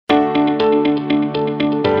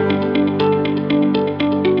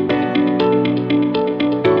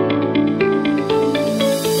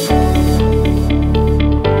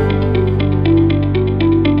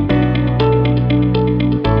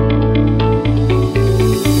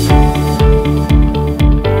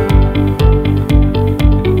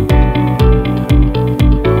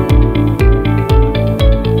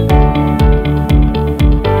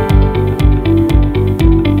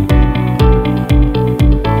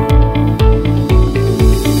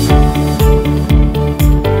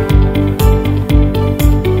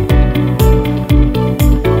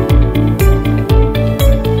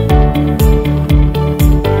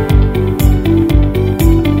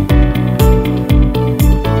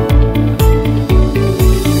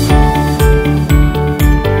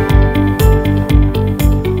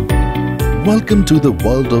Welcome to the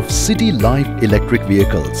world of city life electric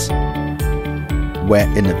vehicles, where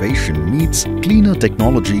innovation meets cleaner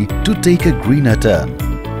technology to take a greener turn.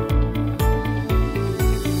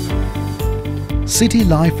 City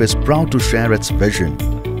Life is proud to share its vision,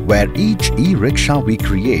 where each e-rickshaw we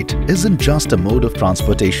create isn't just a mode of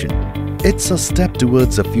transportation. It's a step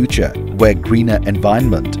towards a future where greener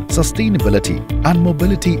environment, sustainability and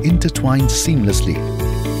mobility intertwine seamlessly.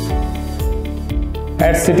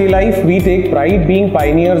 At City Life, we take pride being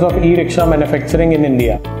pioneers of e-rickshaw manufacturing in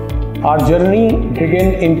India. Our journey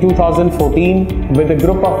began in 2014 with a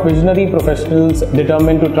group of visionary professionals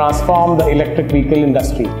determined to transform the electric vehicle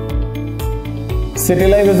industry. City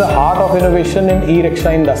Life is the heart of innovation in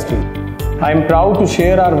e-rickshaw industry. I am proud to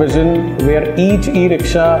share our vision where each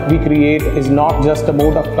e-rickshaw we create is not just a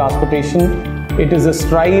mode of transportation, it is a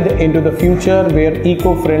stride into the future where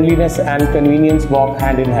eco-friendliness and convenience walk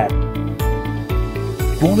hand in hand.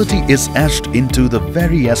 Quality is etched into the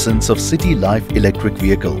very essence of City Life electric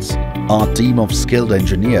vehicles. Our team of skilled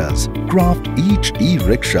engineers craft each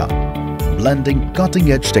e-rickshaw, blending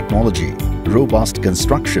cutting-edge technology, robust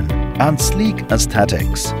construction and sleek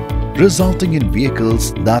aesthetics, resulting in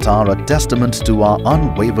vehicles that are a testament to our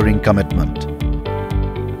unwavering commitment.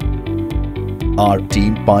 Our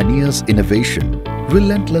team pioneers innovation,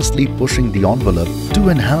 relentlessly pushing the envelope to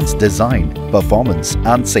enhance design, performance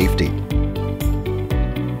and safety.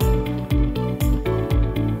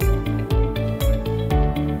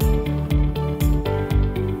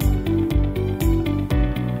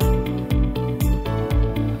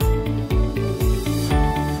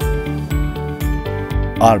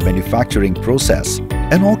 Our manufacturing process,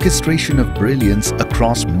 an orchestration of brilliance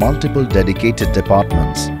across multiple dedicated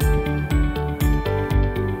departments.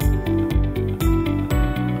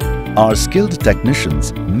 Our skilled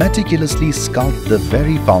technicians meticulously sculpt the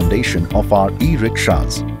very foundation of our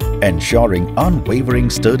e-rickshaws, ensuring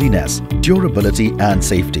unwavering sturdiness, durability and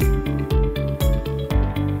safety.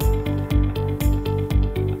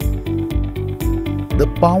 The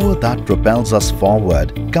power that propels us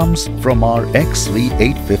forward comes from our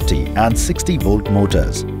XV850 and 60-volt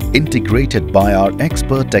motors, integrated by our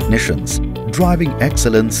expert technicians, driving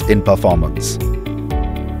excellence in performance.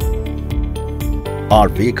 Our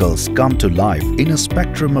vehicles come to life in a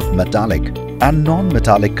spectrum of metallic and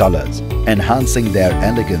non-metallic colors, enhancing their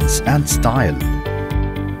elegance and style.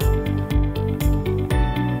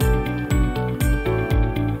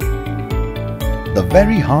 The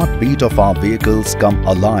very heartbeat of our vehicles come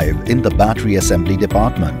alive in the battery assembly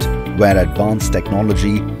department, where advanced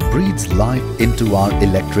technology breathes life into our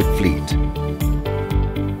electric fleet.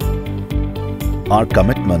 Our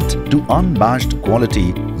commitment to unmatched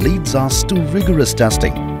quality leads us to rigorous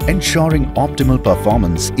testing, ensuring optimal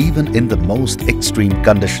performance even in the most extreme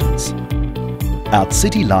conditions. At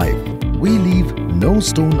City Life, we leave no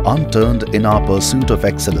stone unturned in our pursuit of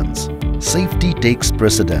excellence. Safety takes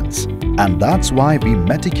precedence, and that's why we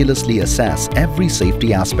meticulously assess every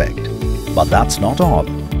safety aspect. But that's not all.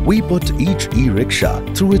 We put each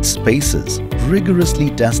e-rickshaw through its paces,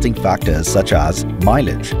 rigorously testing factors such as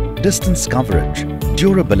mileage, distance coverage,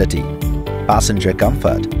 durability, passenger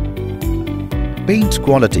comfort, paint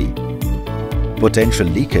quality, potential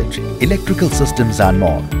leakage, electrical systems and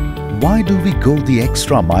more. Why do we go the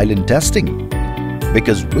extra mile in testing?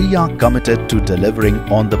 Because we are committed to delivering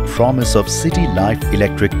on the promise of City Life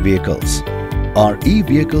electric vehicles. Our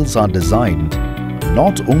e-vehicles are designed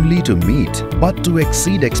not only to meet but to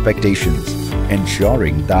exceed expectations,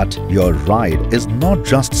 ensuring that your ride is not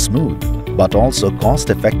just smooth but also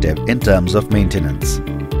cost-effective in terms of maintenance.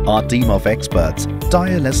 Our team of experts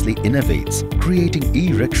tirelessly innovates, creating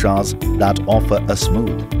e-rickshaws that offer a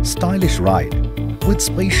smooth, stylish ride. With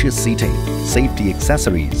spacious seating, safety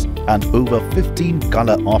accessories and over 15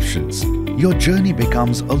 color options, your journey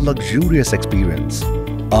becomes a luxurious experience.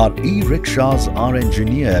 Our e-rickshaws are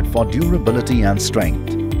engineered for durability and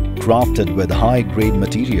strength, crafted with high-grade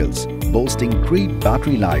materials, boasting great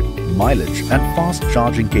battery life, mileage and fast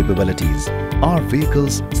charging capabilities. Our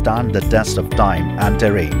vehicles stand the test of time and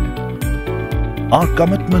terrain. Our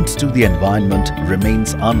commitment to the environment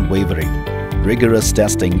remains unwavering. Rigorous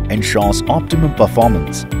testing ensures optimum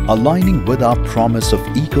performance, aligning with our promise of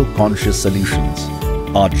eco-conscious solutions.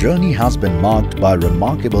 Our journey has been marked by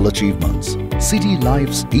remarkable achievements. City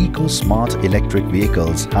Life's eco-smart electric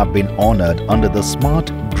vehicles have been honored under the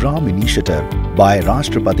Smart Gram initiative by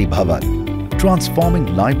Rashtrapati Bhavan,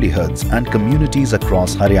 transforming livelihoods and communities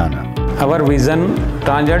across Haryana. Our vision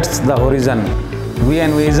transcends the horizon. We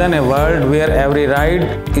envision a world where every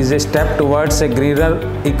ride is a step towards a greener,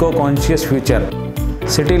 eco-conscious future.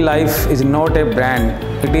 City Life is not a brand,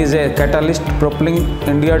 it is a catalyst propelling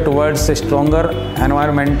India towards a stronger,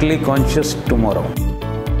 environmentally conscious tomorrow.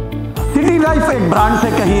 City life एक brand से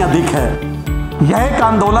कहीं अधिक है। यह एक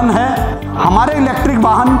आंदोलन है। हमारे इलेक्ट्रिक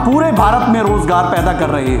वाहन पूरे भारत में रोजगार पैदा कर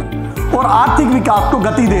रहे हैं और आर्थिक विकास को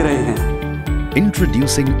गति दे रहे हैं।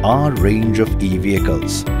 Introducing our range of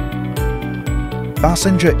e-vehicles.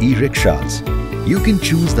 Passenger e-rickshaws. You can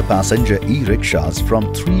choose the passenger e-rickshaws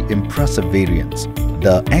from 3 impressive variants: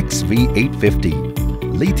 the XV850,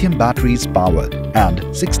 lithium batteries powered, and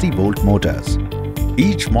 60-volt motors.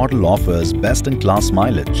 Each model offers best-in-class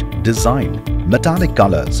mileage, design, metallic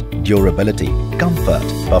colors, durability,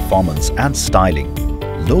 comfort, performance, and styling.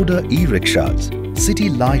 Loader e-rickshaws. City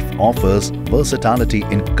Life offers versatility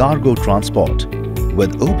in cargo transport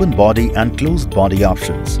with open body and closed body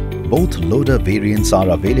options. Both loader variants are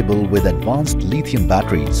available with advanced lithium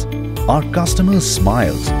batteries. Our customers'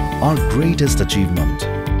 smiles, our greatest achievement.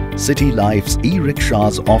 City Life's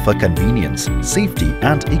e-rickshaws offer convenience, safety,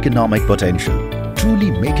 and economic potential,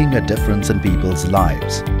 truly making a difference in people's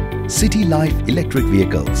lives. City Life electric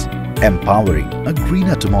vehicles, empowering a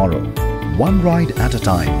greener tomorrow, one ride at a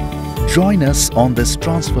time. Join us on this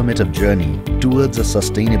transformative journey towards a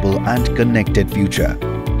sustainable and connected future.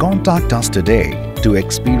 Contact us today to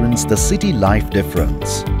experience the City Life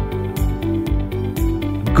difference.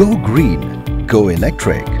 Go green, go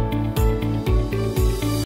electric.